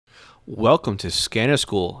Welcome to Scanner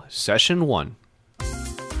School, Session 1.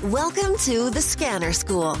 Welcome to The Scanner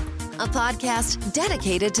School, a podcast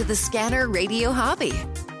dedicated to the scanner radio hobby.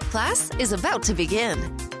 Class is about to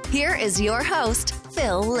begin. Here is your host,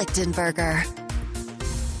 Phil Lichtenberger.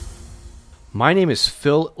 My name is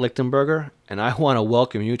Phil Lichtenberger, and I want to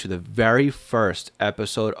welcome you to the very first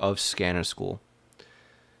episode of Scanner School.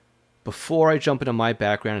 Before I jump into my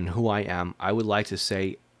background and who I am, I would like to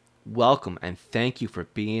say welcome and thank you for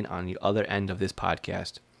being on the other end of this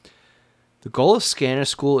podcast. The goal of Scanner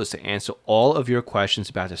School is to answer all of your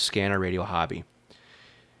questions about the scanner radio hobby.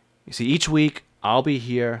 You see, each week I'll be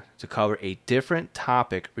here to cover a different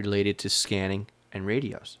topic related to scanning and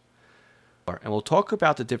radios. And we'll talk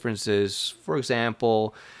about the differences, for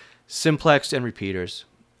example, simplex and repeaters.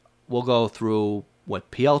 We'll go through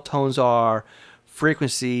what PL tones are,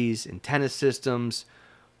 frequencies, antenna systems,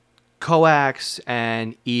 coax,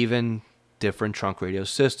 and even different trunk radio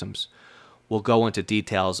systems. We'll go into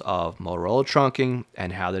details of Motorola trunking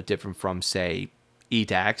and how they're different from, say,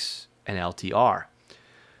 EDAX and LTR.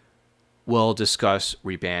 We'll discuss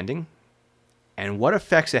rebanding and what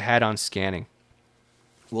effects it had on scanning.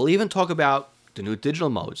 We'll even talk about the new digital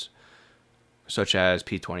modes, such as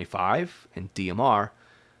P25 and DMR,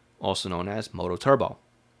 also known as Moto Turbo.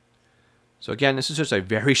 So again, this is just a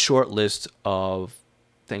very short list of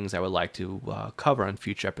things I would like to cover on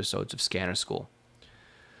future episodes of Scanner School.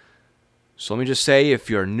 So let me just say, if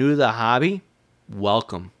you're new to the hobby,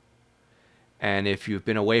 welcome. And if you've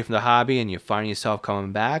been away from the hobby and you're finding yourself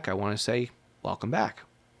coming back, I want to say welcome back.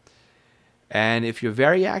 And if you're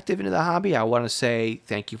very active into the hobby, I want to say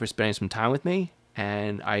thank you for spending some time with me.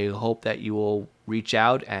 And I hope that you will reach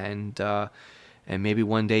out and maybe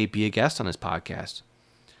one day be a guest on this podcast.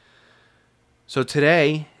 So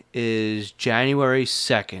today is January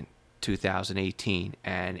 2nd, 2018,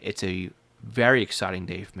 and it's a very exciting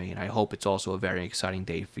day for me, and I hope it's also a very exciting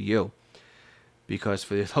day for you. Because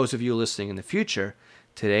for those of you listening in the future,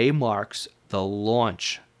 today marks the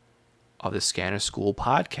launch of the Scanner School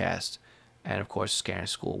podcast and, of course, Scanner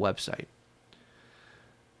School website.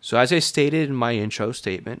 So as I stated in my intro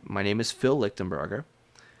statement, my name is Phil Lichtenberger.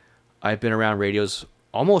 I've been around radios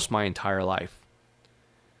almost my entire life.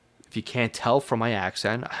 If you can't tell from my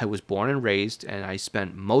accent, I was born and raised, and I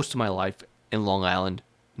spent most of my life in Long Island,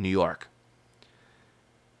 New York.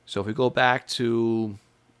 So if we go back to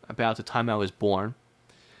about the time I was born,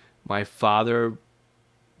 my father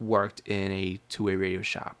worked in a two-way radio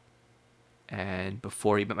shop. And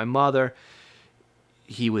before he met my mother,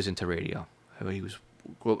 he was into radio. He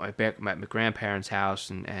grew up at my grandparents' house,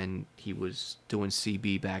 and he was doing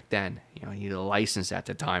CB back then. You know, he had a license at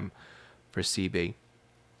the time for CB.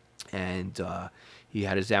 And he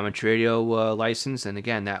had his amateur radio license, and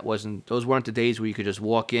again, those weren't the days where you could just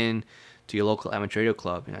walk in to your local amateur radio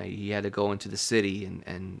club. You know, he had to go into the city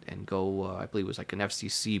and go. I believe it was like an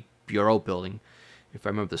FCC bureau building, if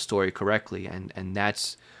I remember the story correctly, and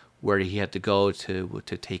that's where he had to go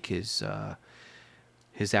to take his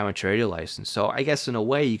amateur radio license. So I guess in a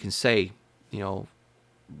way you can say, you know,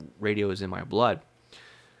 radio is in my blood.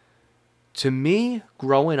 To me,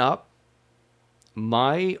 growing up,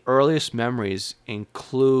 my earliest memories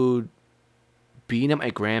include being at my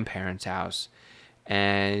grandparents' house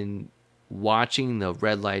and watching the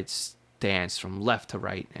red lights dance from left to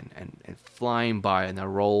right and flying by in the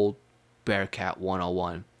old Bearcat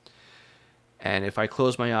 101. And if I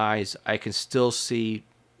close my eyes, I can still see,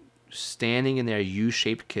 standing in their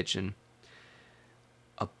U-shaped kitchen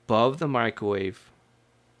above the microwave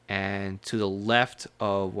and to the left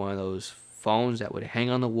of one of those phones that would hang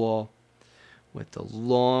on the wall, with the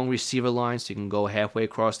long receiver line so you can go halfway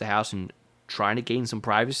across the house and trying to gain some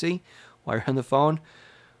privacy while you're on the phone.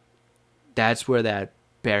 That's where that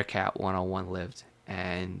Bearcat 101 lived.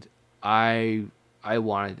 And I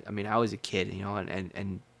was a kid, you know,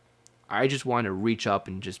 and I just wanted to reach up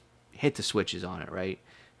and just hit the switches on it, right?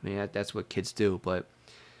 I mean, that's what kids do. But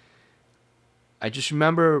I just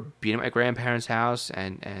remember being at my grandparents' house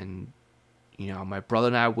and you know, my brother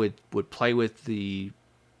and I would play with the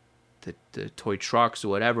toy trucks or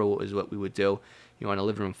whatever is what we would do, you know, on the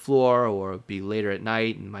living room floor, or be later at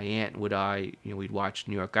night. And my aunt we'd watch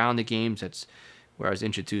New York Islander games. That's where I was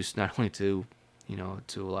introduced not only to, you know,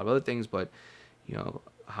 to a lot of other things, but, you know,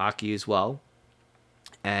 hockey as well.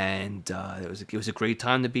 And it was a great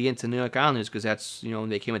time to be into New York Islanders, because that's, you know, when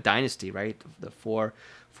they became a dynasty, right? The four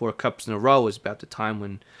cups in a row was about the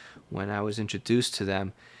time when I was introduced to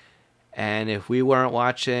them. And if we weren't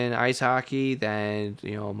watching ice hockey, then,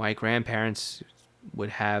 you know, my grandparents would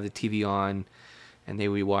have the TV on and they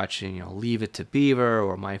would be watching, Leave It to Beaver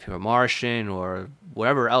or My Favorite Martian or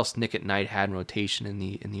whatever else Nick at Night had in rotation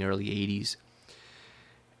in the early 80s.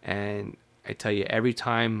 And I tell you, every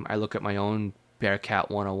time I look at my own Bearcat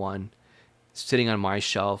 101 sitting on my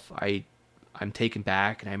shelf, I'm taken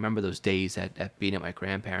back, and I remember those days at being at my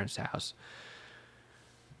grandparents' house.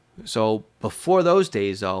 So before those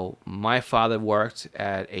days, though, my father worked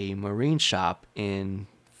at a marine shop in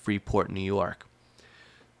Freeport, New York.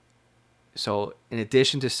 So in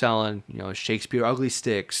addition to selling, Shakespeare Ugly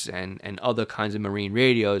Sticks and other kinds of marine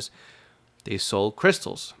radios, they sold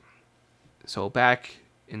crystals. So back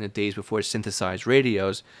in the days before synthesized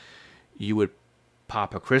radios, you would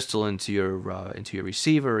pop a crystal into your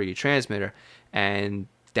receiver or your transmitter, and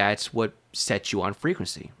that's what set you on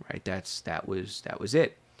frequency, right? That was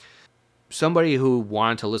it. Somebody who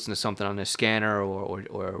wanted to listen to something on their scanner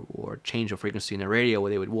or change a frequency in the radio, where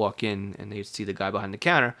they would walk in and they'd see the guy behind the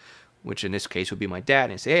counter, which in this case would be my dad,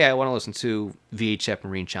 and say, "Hey, I want to listen to VHF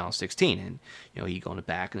Marine Channel 16," and he'd go in the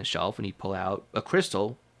back of the shelf and he'd pull out a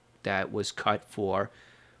crystal that was cut for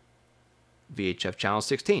VHF Channel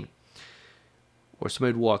 16. Or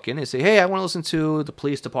somebody would walk in and say, "Hey, I want to listen to the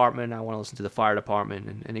police department. I want to listen to the fire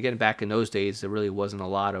department." And again, back in those days, there really wasn't a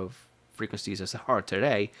lot of frequencies as there are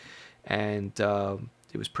today. And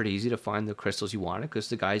it was pretty easy to find the crystals you wanted because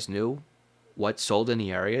the guys knew what sold in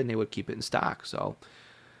the area and they would keep it in stock. So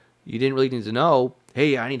you didn't really need to know,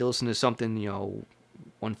 "Hey, I need to listen to something,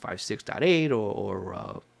 156.8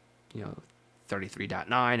 or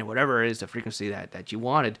 33.9 or whatever it is, the frequency that you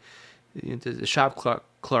wanted." The shop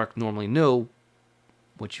clerk normally knew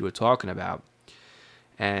what you were talking about.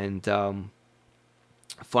 And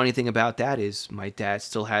funny thing about that is my dad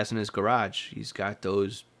still has in his garage. He's got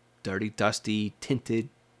those dirty, dusty, tinted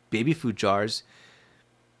baby food jars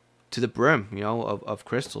to the brim, of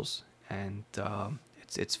crystals. And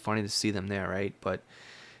it's funny to see them there, right? But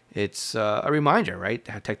it's a reminder, right,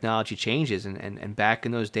 how technology changes. And back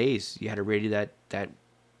in those days, you had a radio that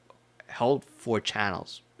held 4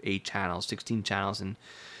 channels, 8 channels, 16 channels, and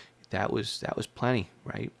that was plenty,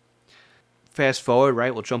 right? Fast forward,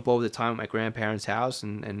 right, we'll jump over the time at my grandparents' house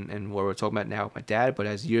and what we're talking about now with my dad. But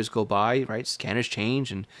as years go by, right, scanners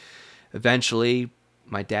change, and eventually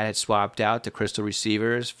my dad had swapped out the crystal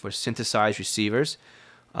receivers for synthesized receivers.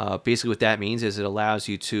 Basically what that means is it allows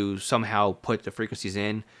you to somehow put the frequencies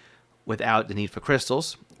in without the need for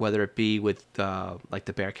crystals, whether it be with like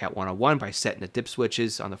the Bearcat 101 by setting the dip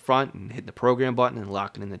switches on the front and hitting the program button and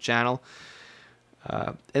locking in the channel.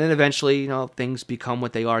 And then eventually, things become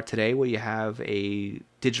what they are today, where you have a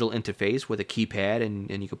digital interface with a keypad,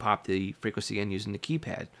 and you can pop the frequency in using the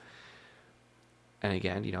keypad. And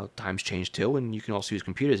again, times change too, and you can also use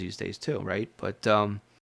computers these days too, right? But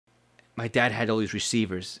my dad had all these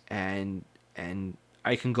receivers, and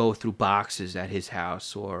I can go through boxes at his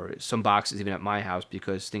house, or some boxes even at my house,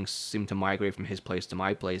 because things seem to migrate from his place to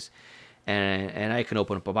my place. And I can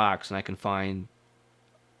open up a box and I can find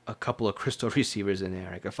a couple of crystal receivers in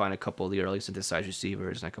there. I can find a couple of the early synthesized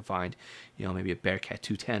receivers, and I can find, maybe a Bearcat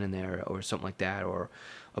 210 in there or something like that, or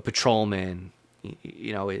a Patrolman.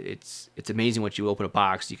 It's amazing once you open a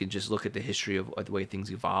box. You can just look at the history of the way things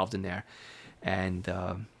evolved in there. And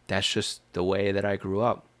that's just the way that I grew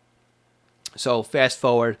up. So fast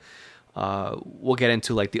forward, we'll get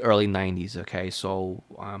into like the early 90s, okay? So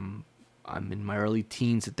I'm in my early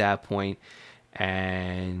teens at that point,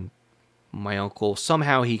 and my uncle,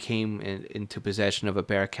 somehow he came into possession of a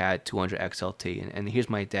Bearcat 200 XLT, and here's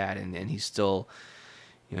my dad, and he's still,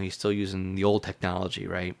 he's still using the old technology,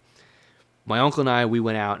 right? My uncle and I, we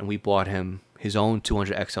went out and we bought him his own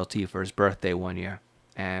 200 XLT for his birthday one year.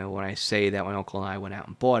 And when I say that my uncle and I went out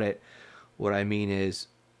and bought it, what I mean is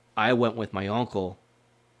I went with my uncle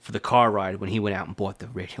for the car ride when he went out and bought the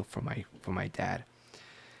radio for my dad.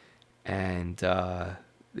 And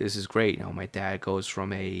this is great. My dad goes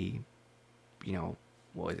from a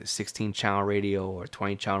 16 channel radio or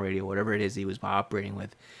 20 channel radio, whatever it is he was operating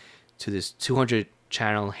with, to this 200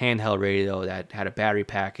 channel handheld radio that had a battery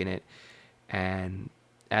pack in it. And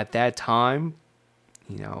at that time,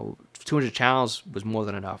 200 channels was more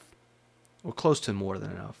than enough, or close to more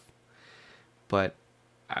than enough. But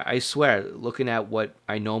I swear, looking at what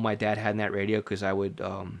I know my dad had in that radio, because I would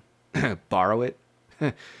borrow it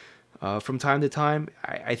from time to time,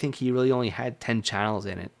 I think he really only had 10 channels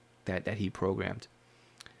in it that he programmed.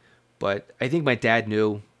 But I think my dad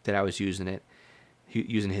knew that I was using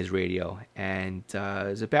his radio. And it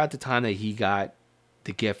was about the time that he got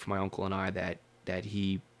the gift from my uncle and I that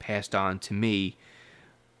he passed on to me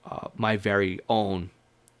my very own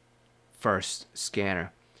first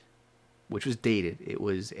scanner, which was dated. It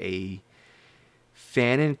was a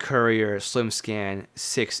Fanon Courier SlimScan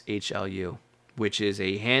 6HLU, which is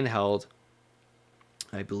a handheld,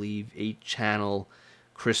 I believe, 8-channel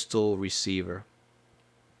crystal receiver.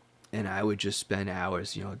 And I would just spend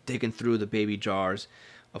hours, digging through the baby jars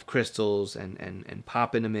of crystals and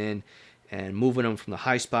popping them in and moving them from the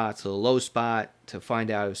high spot to the low spot to find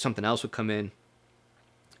out if something else would come in,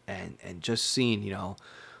 and just seeing,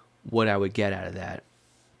 what I would get out of that.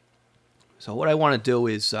 So what I want to do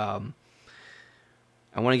is I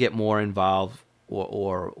want to get more involved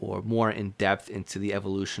or more in depth into the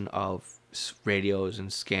evolution of radios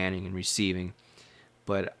and scanning and receiving.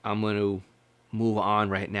 But I'm going to move on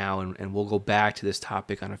right now, and we'll go back to this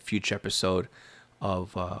topic on a future episode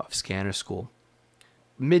of Scanner School.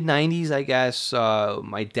 Mid-90s, I guess,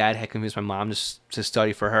 my dad had convinced my mom to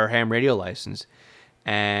study for her ham radio license.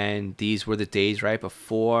 And these were the days, right,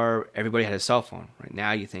 before everybody had a cell phone. Right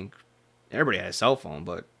now you think everybody had a cell phone,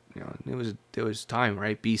 but there was time,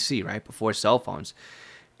 right, BC, right, before cell phones.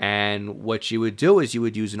 And what you would do is you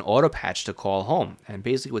would use an auto patch to call home. And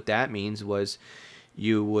basically what that means was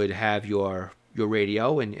you would have your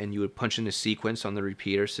radio and you would punch in a sequence on the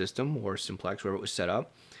repeater system or simplex, wherever it was set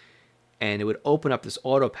up. And it would open up this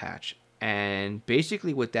auto patch. And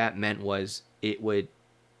basically what that meant was it would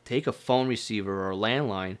take a phone receiver or a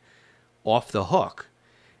landline off the hook.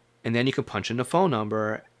 And then you could punch in the phone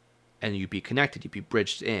number and you'd be connected. You'd be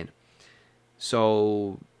bridged in.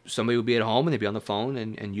 So somebody would be at home and they'd be on the phone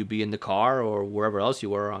and you'd be in the car or wherever else you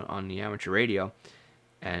were on the amateur radio.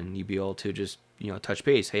 And you'd be able to just, touch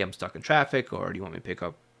base. Hey, I'm stuck in traffic, or do you want me to pick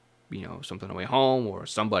up, something on the way home, or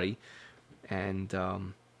somebody. And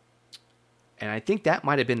I think that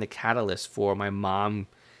might have been the catalyst for my mom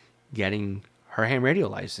getting her ham radio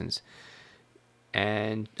license.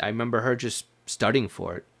 And I remember her just studying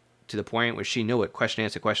for it to the point where she knew it. Question,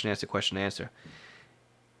 answer, question, answer, question, answer.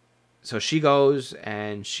 So she goes,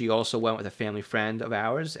 and she also went with a family friend of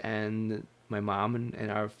ours, and my mom and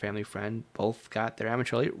our family friend both got their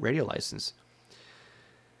amateur radio license.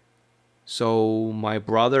 So my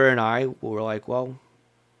brother and I were like, well,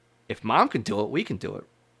 if mom can do it, we can do it.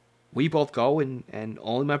 We both go, and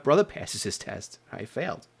only my brother passes his test. I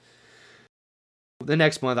failed. The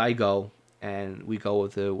next month I go, and we go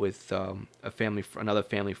with another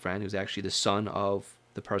family friend who's actually the son of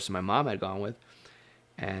the person my mom had gone with,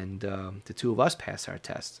 and the two of us passed our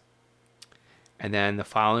test. And then the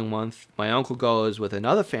following month, my uncle goes with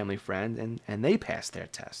another family friend, and they passed their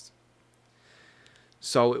test.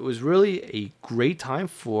 So it was really a great time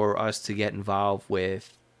for us to get involved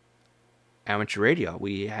with amateur radio.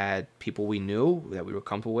 We had people we knew that we were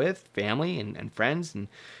comfortable with, family and friends, and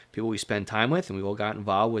people we spend time with, and we all got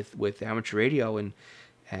involved with amateur radio, and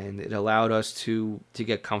it allowed us to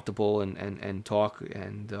get comfortable and talk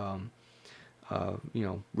and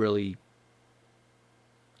really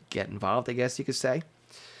get involved, I guess you could say.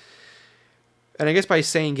 And I guess by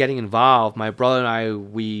saying getting involved, my brother and I,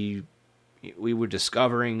 we were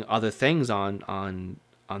discovering other things on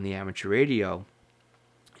the amateur radio.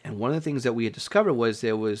 And one of the things that we had discovered was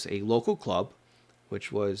there was a local club,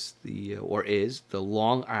 which was is the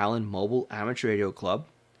Long Island Mobile Amateur Radio Club.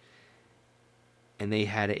 And they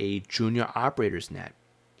had a junior operators net.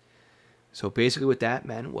 So basically what that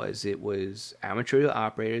meant was it was amateur radio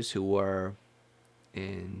operators who were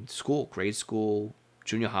in school, grade school,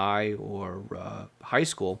 junior high, or high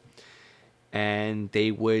school. And they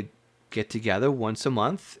would get together once a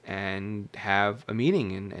month and have a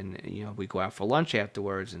meeting, and we go out for lunch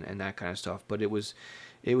afterwards and that kind of stuff. But it was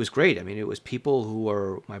great. I mean, it was people who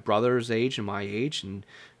were my brother's age and my age and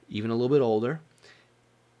even a little bit older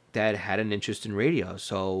that had an interest in radio.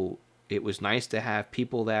 So it was nice to have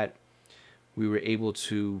people that we were able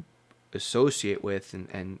to associate with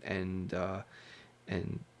and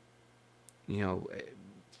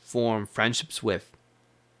form friendships with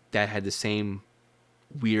that had the same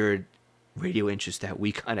weird radio interest that we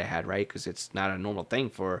kind of had, right? Because it's not a normal thing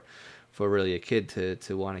for really a kid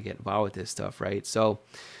to want to get involved with this stuff, right? So,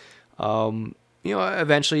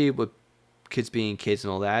 eventually with kids being kids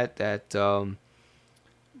and all that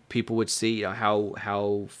people would see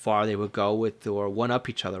how far they would go with or one up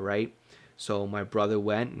each other, right? So my brother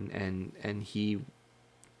went and he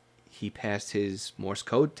passed his Morse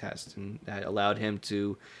code test, and that allowed him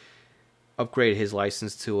to upgrade his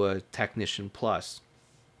license to a Technician Plus.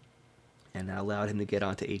 And that allowed him to get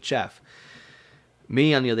onto HF.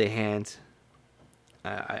 Me, on the other hand,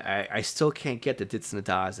 I still can't get the dits and the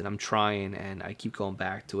das, and I'm trying, and I keep going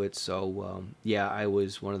back to it. So, I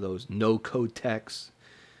was one of those no-code techs,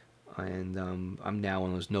 and I'm now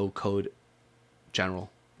one of those no-code general.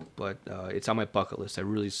 But it's on my bucket list.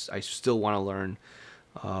 I still want to learn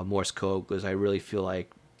Morse code, because I really feel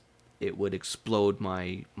like it would explode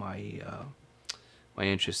my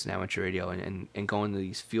interest in amateur radio, and going to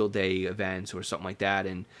these field day events or something like that,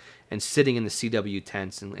 and sitting in the CW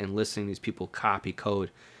tents and listening to these people copy code.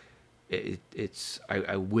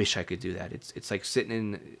 I wish I could do that. It's like sitting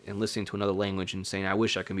in and listening to another language and saying, I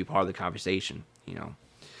wish I could be part of the conversation, you know.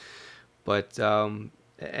 But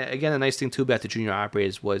again, the nice thing too about the junior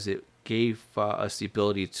operators was it gave us the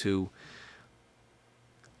ability to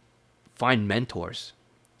find mentors.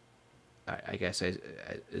 I guess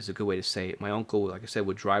is a good way to say it. My uncle, like I said,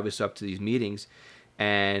 would drive us up to these meetings,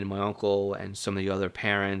 and my uncle and some of the other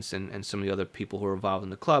parents and some of the other people who were involved in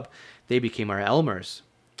the club, they became our Elmers,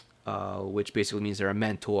 which basically means they're a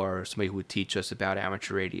mentor or somebody who would teach us about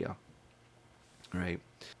amateur radio. Right.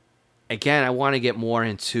 Again, I want to get more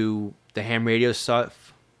into the ham radio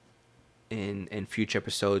stuff in future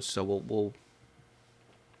episodes, so we'll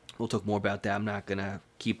talk more about that. I'm not gonna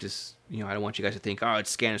keep this, I don't want you guys to think, oh,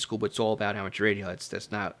 it's Scanner School, but it's all about amateur radio.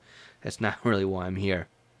 That's not really why I'm here.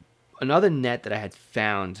 Another net that I had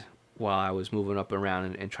found while I was moving up and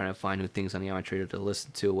around and trying to find new things on the amateur radio to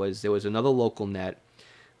listen to was there was another local net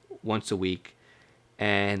once a week,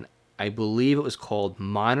 and I believe it was called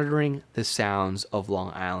Monitoring the Sounds of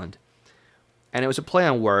Long Island. And it was a play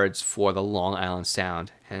on words for the Long Island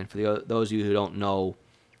Sound. And for those of you who don't know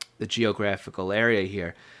the geographical area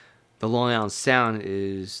here, the Long Island Sound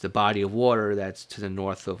is the body of water that's to the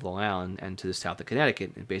north of Long Island and to the south of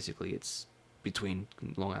Connecticut. And basically it's between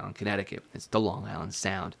Long Island and Connecticut. It's the Long Island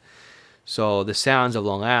Sound. So the Sounds of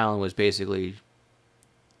Long Island was basically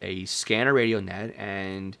a scanner radio net,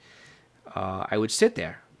 and I would sit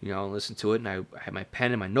there, listen to it, and I had my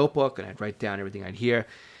pen and my notebook, and I'd write down everything I'd hear,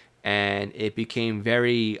 and it became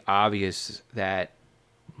very obvious that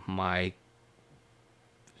my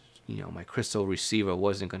crystal receiver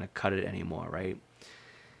wasn't going to cut it anymore, right?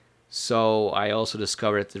 So I also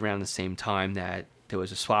discovered around the same time that there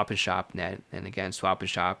was a Swap and Shop net, and again, Swap and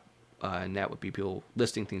Shop net would be people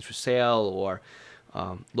listing things for sale or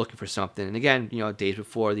looking for something. And again, days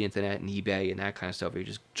before the internet and eBay and that kind of stuff, you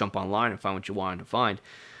just jump online and find what you wanted to find.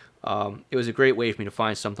 It was a great way for me to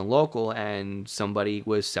find something local, and somebody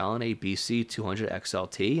was selling a BC 200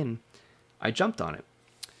 XLT, and I jumped on it.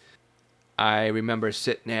 I remember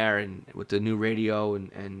sitting there and with the new radio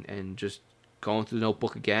and just going through the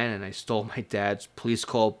notebook again, and I stole my dad's police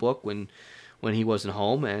call book when he wasn't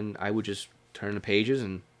home, and I would just turn the pages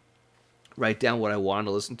and write down what I wanted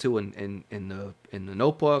to listen to in the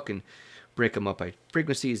notebook and break them up by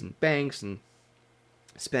frequencies and banks, and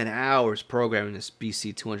spend hours programming this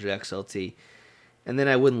BC 200 XLT. And then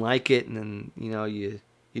I wouldn't like it, and then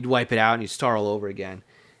you'd wipe it out and you'd start all over again.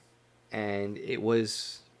 And it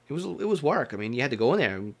was work. I mean, you had to go in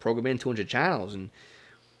there and program in 200 channels, and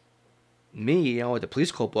me, with the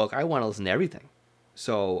police code book, I want to listen to everything.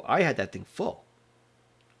 So I had that thing full.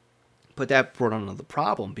 But that brought on another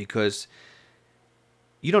problem, because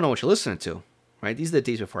you don't know what you're listening to, right? These are the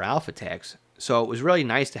days before alpha tags. So it was really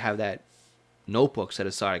nice to have that notebook set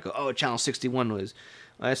aside. I go, oh, channel 61 was,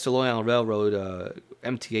 that's the Long Island Railroad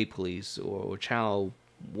MTA police, or channel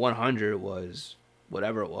 100 was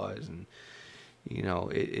whatever it was. And,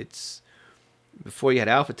 it's before you had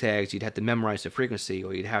alpha tags, you'd have to memorize the frequency,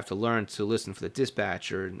 or you'd have to learn to listen for the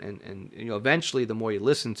dispatcher. And eventually, the more you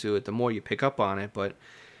listen to it, the more you pick up on it. But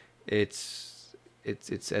it's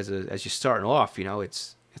as you're starting off,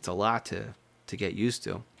 it's a lot to get used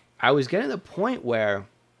to. I was getting to the point where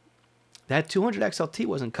that 200 XLT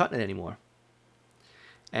wasn't cutting it anymore,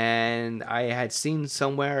 and I had seen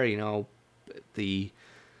somewhere, the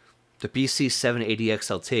BC 780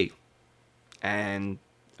 XLT, and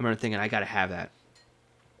I remember thinking, I gotta have that.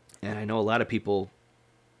 And I know a lot of people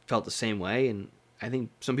felt the same way, and I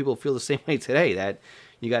think some people feel the same way today, that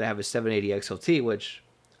you gotta have a 780 XLT, which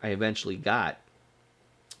I eventually got.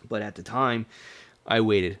 But at the time, I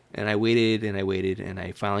waited, and I waited, and I waited, and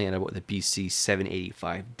I finally ended up with a BC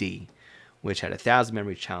 785D, which had 1,000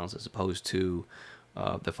 memory channels as opposed to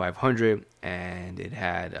the 500, and it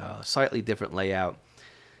had a slightly different layout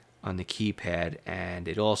on the keypad, and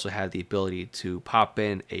it also had the ability to pop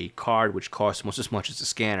in a card, which costs almost as much as the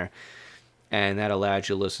scanner, and that allowed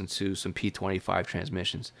you to listen to some P25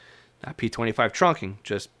 transmissions. Not P25 trunking,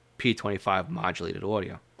 just P25 modulated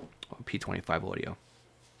audio, or P25 audio.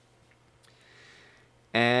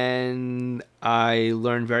 And I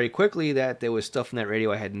learned very quickly that there was stuff in that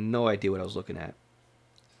radio I had no idea what I was looking at.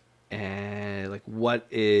 And like, what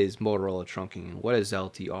is Motorola trunking, and what is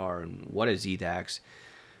LTR, and what is EDAX?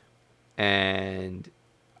 And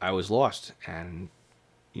I was lost, and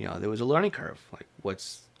there was a learning curve. Like,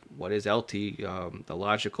 what's what is LT, the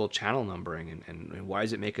logical channel numbering, and why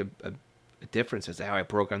does it make a difference as to how I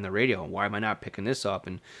program the radio, and why am I not picking this up,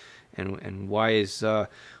 and why is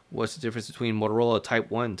what's the difference between Motorola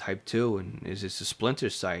Type 1, Type 2, and is this a splinter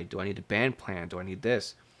site? Do I need a band plan? Do I need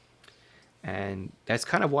this? And that's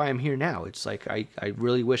kind of why I'm here now. It's like I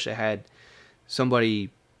really wish I had somebody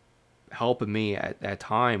helping me at that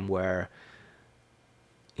time where,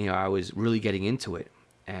 I was really getting into it.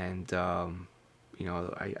 And,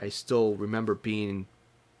 I still remember being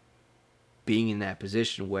in that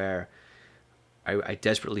position where I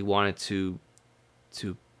desperately wanted to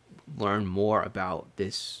learn more about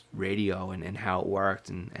this radio and how it worked.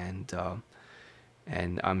 And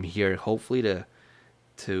I'm here hopefully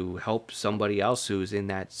to help somebody else who's in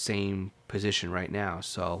that same position right now.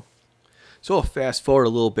 So I'll fast forward a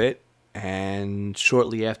little bit, and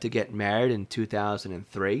shortly after getting married in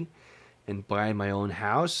 2003 and buying my own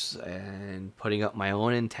house and putting up my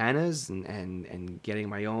own antennas and getting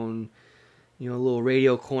my own, little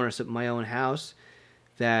radio corner set in my own house,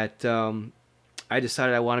 that I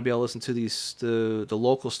decided I want to be able to listen to the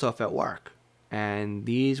local stuff at work. And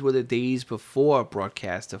these were the days before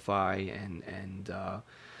Broadcastify and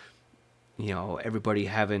everybody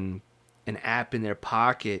having an app in their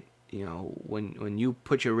pocket. When you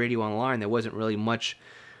put your radio online, there wasn't really much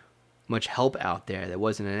help out there. There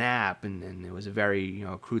wasn't an app, and it was a very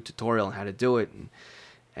crude tutorial on how to do it.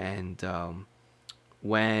 And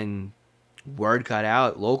when word got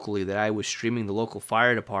out locally that I was streaming the local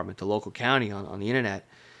fire department, the local county on the internet,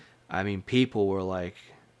 I mean, people were like,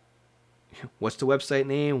 what's the website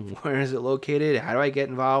name? Where is it located? How do I get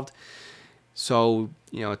involved? So,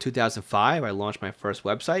 in 2005, I launched my first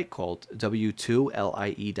website called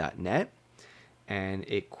w2lie.net, and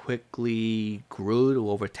it quickly grew to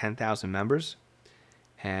over 10,000 members.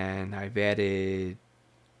 And I've added,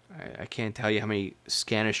 I can't tell you how many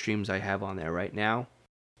scanner streams I have on there right now.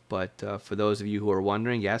 But for those of you who are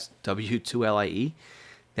wondering, yes, W2LIE,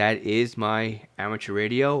 that is my amateur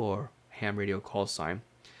radio or ham radio call sign.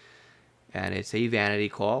 And it's a vanity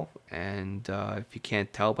call, and if you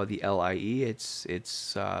can't tell by the LIE, it's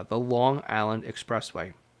the Long Island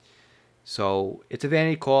Expressway. So it's a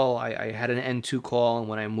vanity call. I had an N2 call, and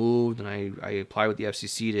when I moved and I applied with the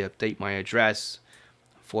FCC to update my address,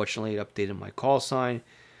 unfortunately it updated my call sign.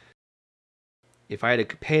 If I had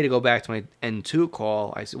to pay to go back to my N2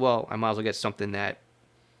 call, I said, well, I might as well get something that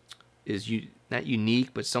is not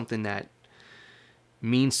unique, but something that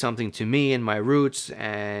means something to me and my roots,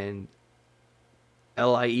 and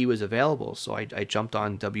LIE was available, so I jumped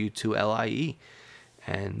on W2LIE,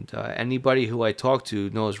 and anybody who I talk to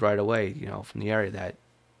knows right away, from the area, that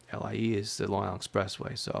LIE is the Long Island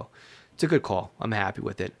Expressway. So it's a good call. I'm happy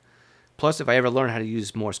with it. Plus, if I ever learn how to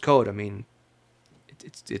use Morse code, I mean,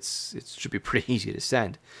 it should be pretty easy to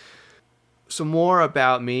send. So more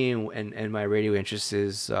about me and my radio interests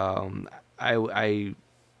is I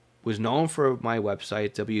was known for my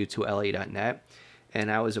website, w2la.net, and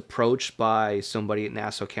I was approached by somebody at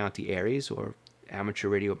Nassau County ARES, or Amateur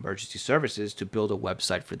Radio Emergency Services, to build a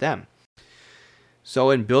website for them. So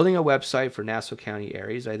in building a website for Nassau County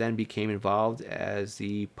ARES, I then became involved as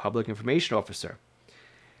the Public Information Officer.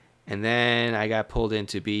 And then I got pulled in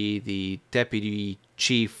to be the Deputy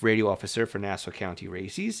Chief Radio Officer for Nassau County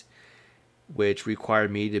RACES, which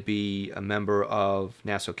required me to be a member of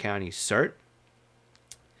Nassau County CERT.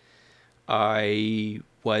 I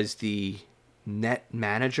was the net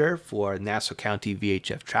manager for Nassau County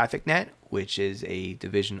VHF Traffic Net, which is a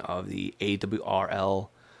division of the ARRL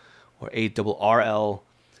or ARRL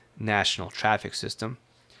National Traffic System.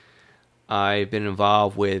 I've been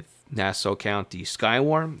involved with Nassau County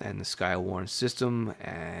Skywarn and the Skywarn system,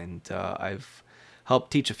 and I've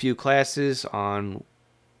helped teach a few classes on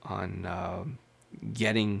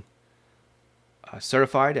getting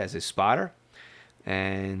certified as a spotter.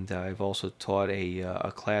 And I've also taught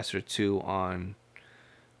a class or two on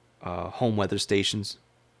home weather stations.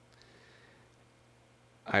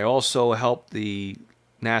 I also helped the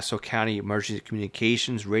Nassau County Emergency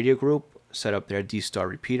Communications Radio Group set up their D-Star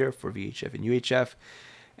repeater for VHF and UHF.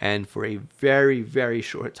 And for a very, very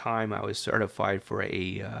short time, I was certified for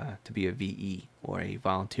to be a VE, or a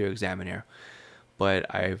volunteer examiner. But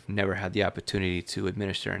I've never had the opportunity to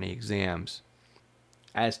administer any exams.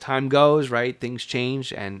 As time goes, right, things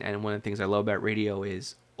change, and one of the things I love about radio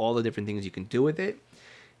is all the different things you can do with it.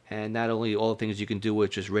 And not only all the things you can do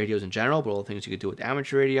with just radios in general, but all the things you can do with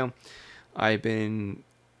amateur radio. I've been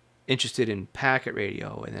interested in packet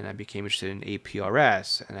radio, and then I became interested in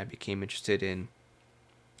APRS, and I became interested in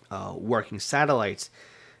working satellites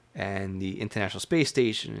and the International Space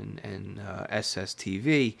Station and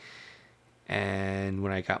SSTV. And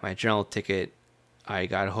when I got my general ticket, I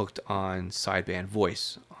got hooked on sideband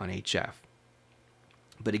voice on HF.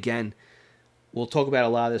 But again, we'll talk about a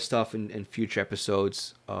lot of this stuff in future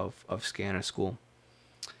episodes of Scanner School.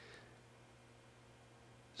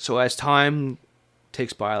 So as time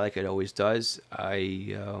ticks by, like it always does,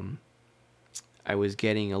 I was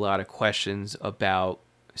getting a lot of questions about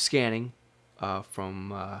scanning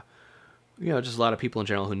from just a lot of people in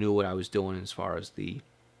general who knew what I was doing as far as the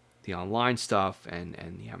online stuff and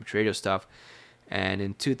the amateur radio stuff. And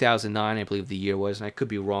in 2009, I believe the year was, and I could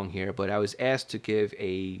be wrong here, but I was asked to give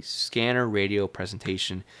a scanner radio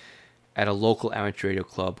presentation at a local amateur radio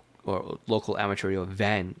club or local amateur radio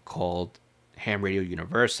event called Ham Radio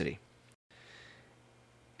University.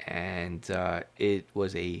 And it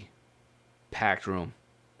was a packed room.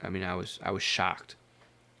 I mean, I was shocked.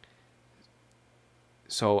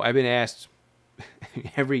 So I've been asked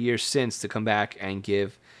every year since to come back and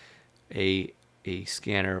give a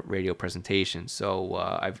scanner radio presentation. So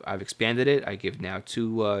I've expanded it. I give now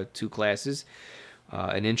two classes,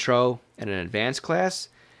 an intro and an advanced class.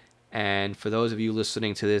 And for those of you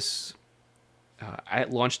listening to this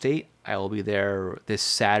at launch date, I will be there this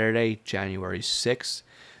Saturday, January 6th,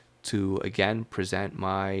 to again present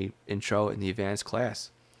my intro in the advanced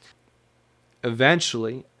class.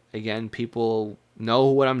 Eventually, again, people know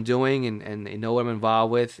what I'm doing and they know what I'm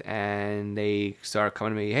involved with, and they start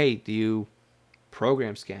coming to me, hey, do you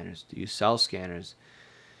program scanners? Do you sell scanners?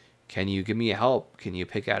 Can you give me a help? Can you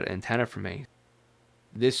pick out an antenna for me?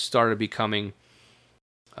 This started becoming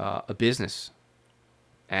a business.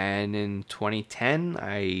 And in 2010,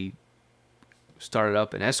 I started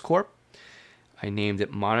up an S Corp. I named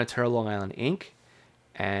it Monitor Long Island Inc.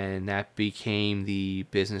 And that became the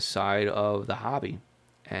business side of the hobby.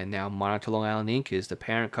 And now Monitor Long Island Inc. is the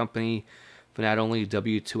parent company for not only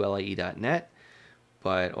W2LIE.net,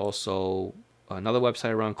 but also another website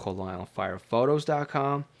I run called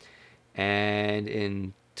LongIslandFirePhotos.com. And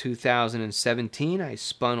in 2017, I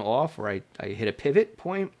spun off, or I hit a pivot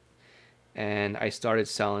point, and I started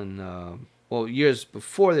selling. Years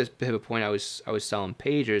before this pivot point, I was selling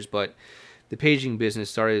pagers, but the paging business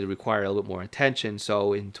started to require a little bit more attention.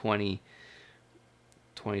 So in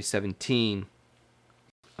 2017,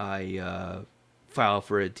 I filed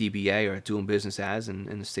for a DBA, or doing business as,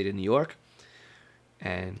 in the state of New York,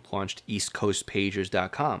 and launched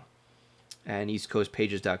EastCoastPagers.com. And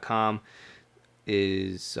EastCoastPagers.com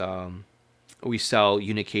is we sell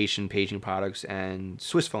Unication paging products and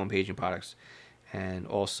Swissphone paging products, and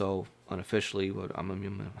also unofficially,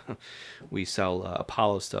 we sell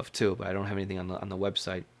Apollo stuff too. But I don't have anything on the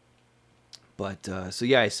website. But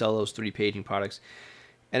I sell those 3 paging products,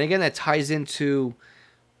 and again, that ties into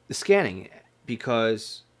the scanning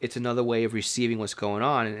because it's another way of receiving what's going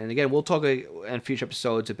on. And again, we'll talk in future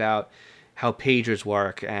episodes about how pagers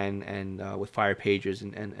work and with fire pagers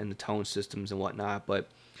and the tone systems and whatnot. But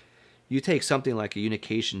you take something like a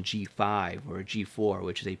Unication G5 or a G4,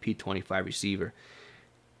 which is a P25 receiver,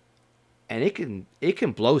 and it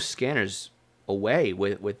can blow scanners away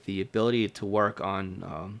with the ability to work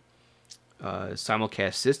on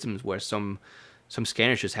simulcast systems where some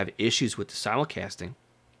scanners just have issues with the simulcasting.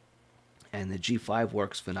 And the G5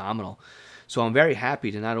 works phenomenal. So I'm very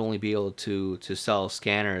happy to not only be able to sell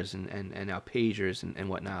scanners and now pagers and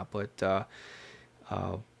whatnot, but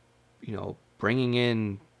bringing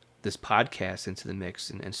in this podcast into the mix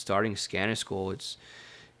and starting Scanner School,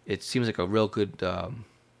 it seems like a real good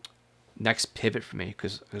next pivot for me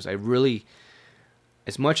because I really,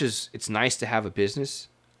 as much as it's nice to have a business,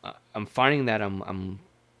 I'm finding that I'm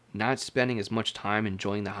not spending as much time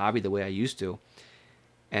enjoying the hobby the way I used to.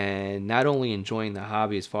 And not only enjoying the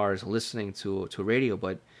hobby as far as listening to radio,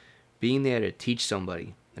 but being there to teach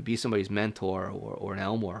somebody and be somebody's mentor or an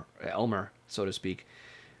Elmer, so to speak.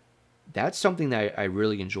 That's something that I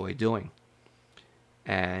really enjoy doing.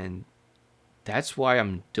 And that's why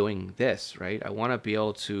I'm doing this, right? I want to be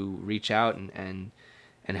able to reach out and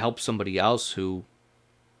help somebody else who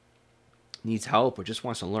needs help or just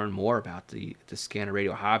wants to learn more about the scanner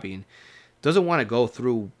radio hobby and doesn't want to go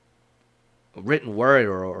through a written word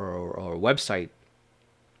or a website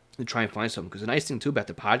to try and find something. Because the nice thing too about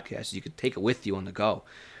the podcast is you could take it with you on the go.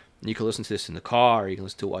 And you can listen to this in the car, or you can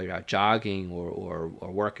listen to it while you're out jogging or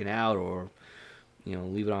working out, or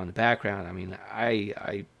leave it on in the background. I mean,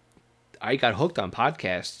 I got hooked on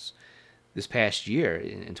podcasts this past year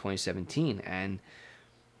in 2017, and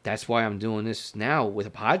that's why I'm doing this now with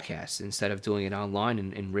a podcast instead of doing it online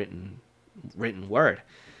in written word.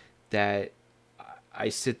 That I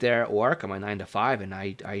sit there at work on my 9 to 5, and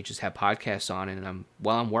I just have podcasts on, and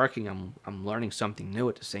while I'm working, I'm learning something new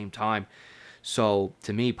at the same time. So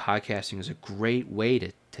to me, podcasting is a great way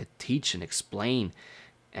to teach and explain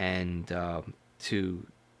and to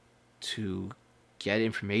get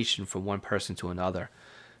information from one person to another.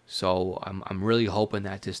 So I'm really hoping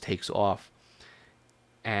that this takes off.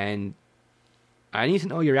 And I need to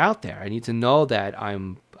know you're out there. I need to know that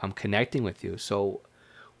I'm connecting with you. So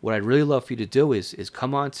what I'd really love for you to do is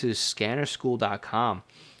come on to scannerschool.com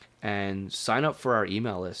and sign up for our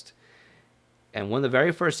email list. And one of the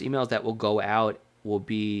very first emails that will go out will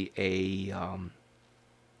be a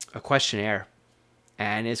questionnaire.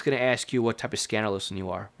 And it's going to ask you what type of scanner listener you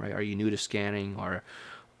are, right? Are you new to scanning, or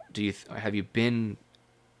have you been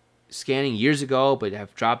scanning years ago but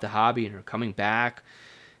have dropped the hobby and are coming back?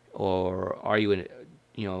 Or are you a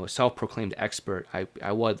self-proclaimed expert?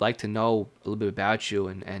 I would like to know a little bit about you,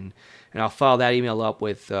 and I'll follow that email up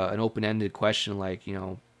with an open-ended question like,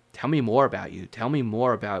 tell me more about you. Tell me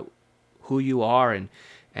more about who you are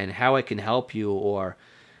and how I can help you, or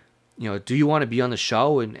do you want to be on the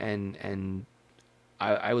show? And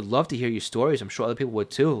I would love to hear your stories. I'm sure other people would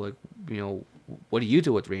too. Like, what do you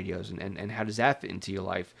do with radios, and how does that fit into your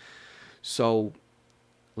life? So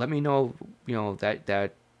let me know,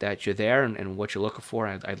 that you're there and what you're looking for.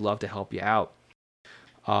 I'd love to help you out.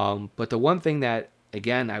 But the one thing that,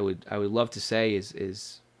 again, I would love to say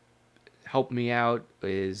is help me out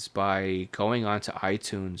is by going onto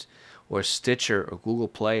iTunes or Stitcher or Google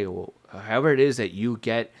Play, or however it is that you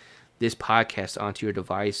get this podcast onto your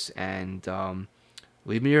device, and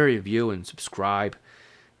leave me a review and subscribe.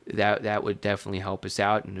 That would definitely help us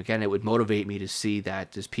out. And again, it would motivate me to see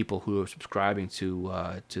that there's people who are subscribing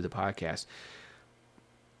to the podcast.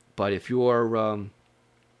 But if you're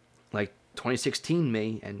like 2016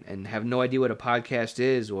 me and have no idea what a podcast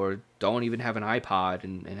is, or don't even have an iPod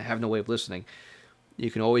and have no way of listening,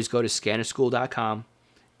 you can always go to scannerschool.com,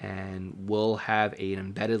 and we'll have an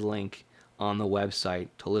embedded link on the website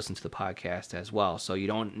to listen to the podcast as well. So you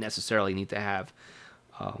don't necessarily need to have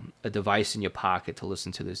a device in your pocket to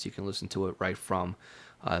listen to this. You can listen to it right from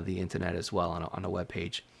the internet as well on a web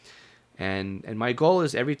page. And my goal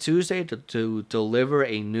is every Tuesday to deliver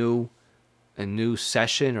a new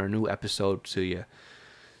session or a new episode to you.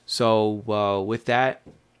 So with that,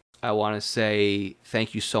 I want to say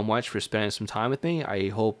thank you so much for spending some time with me. I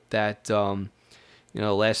hope that the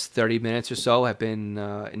last 30 minutes or so have been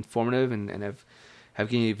informative and have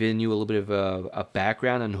given you a little bit of a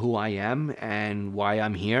background on who I am and why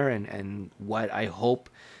I'm here and what I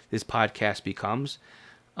hope this podcast becomes.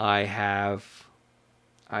 I have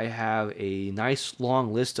a nice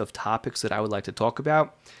long list of topics that I would like to talk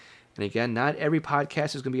about. And again, not every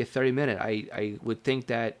podcast is going to be a 30-minute. I would think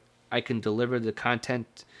that I can deliver the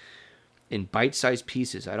content in bite-sized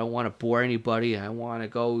pieces. I don't want to bore anybody. I don't want to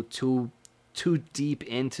go too deep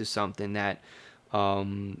into something that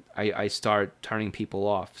I start turning people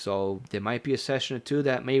off. So there might be a session or two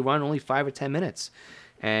that may run only 5 or 10 minutes,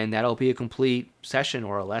 and that'll be a complete session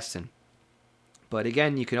or a lesson. But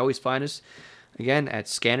again, you can always find us again at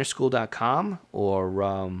scannerschool.com,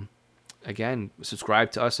 or again,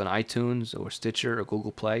 subscribe to us on iTunes or Stitcher or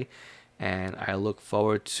Google Play. And I look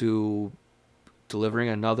forward to delivering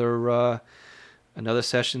another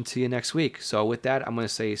session to you next week. So with that, I'm going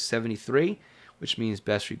to say 73, which means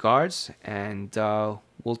best regards, and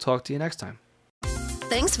we'll talk to you next time.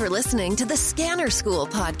 Thanks for listening to the Scanner School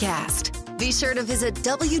podcast. Be sure to visit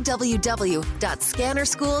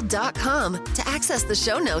www.scannerschool.com to access the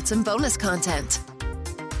show notes and bonus content.